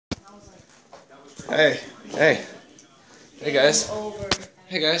Hey, hey, hey guys. Over.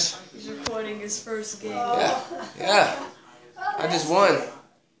 Hey guys. He's recording his first game. Yeah. I just won.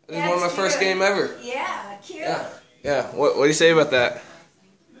 I just won my first game ever. Yeah, cute. Yeah. What do you say about that?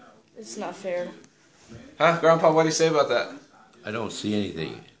 It's not fair. Huh, Grandpa? What do you say about that? I don't see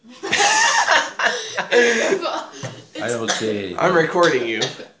anything. I don't see anything. I'm recording you.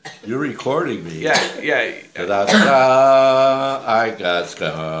 You're recording me. Yeah. Da-da-da, I got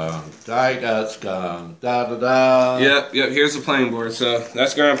skunked. I got skunked. Da-da-da. Yep. Here's the playing board. So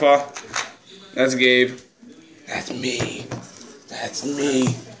that's Grandpa. That's Gabe. That's me. That's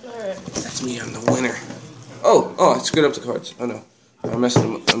me. That's me. I'm the winner. Oh! I screwed up the cards. Oh no, I messed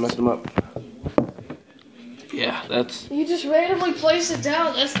them up. Yeah, that's. You just randomly place it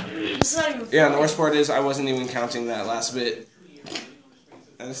down. That's not even funny. Yeah, and the worst part is I wasn't even counting that last bit.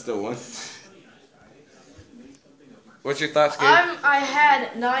 And I still won. What's your thoughts, Gabe? I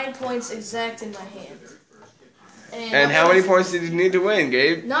had 9 points exact in my hand. And how many points did you need to win,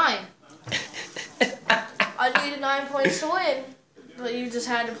 Gabe? 9. I needed 9 points to win, but you just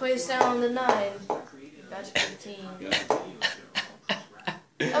had to place down the 9. Got you 15.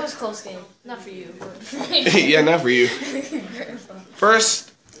 That was a close game. Not for you, but for me. Yeah, not for you.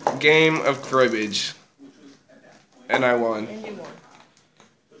 First game of cribbage. And I won. And you won.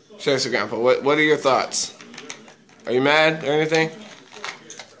 Seriously, Grandpa, what are your thoughts? Are you mad or anything?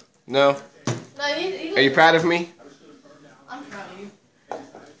 No? No, Are you proud of me? I'm proud of you.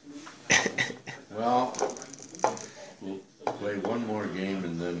 Well, we'll play one more game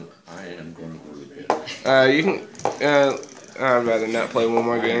and then I am going to go to bed. You can, I'd rather not play one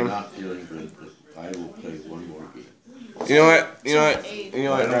more I'm game. not feeling good, but I will play one more game. You know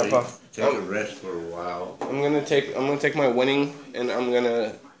what, Grandpa? Take a rest for a while. I'm gonna take my winning and I'm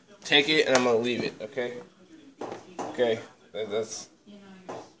gonna take it and I'm gonna leave it, okay? Okay. That's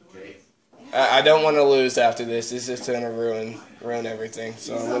Okay. I don't want to lose after this. This is gonna ruin everything.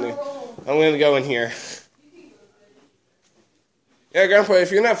 So I'm gonna go in here. Yeah, Grandpa,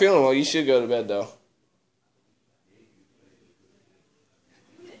 if you're not feeling well, you should go to bed though.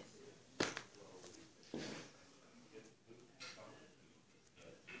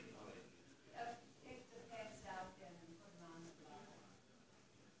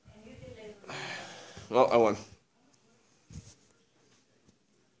 Well, I won.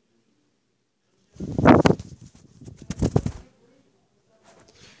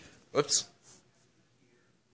 Whoops.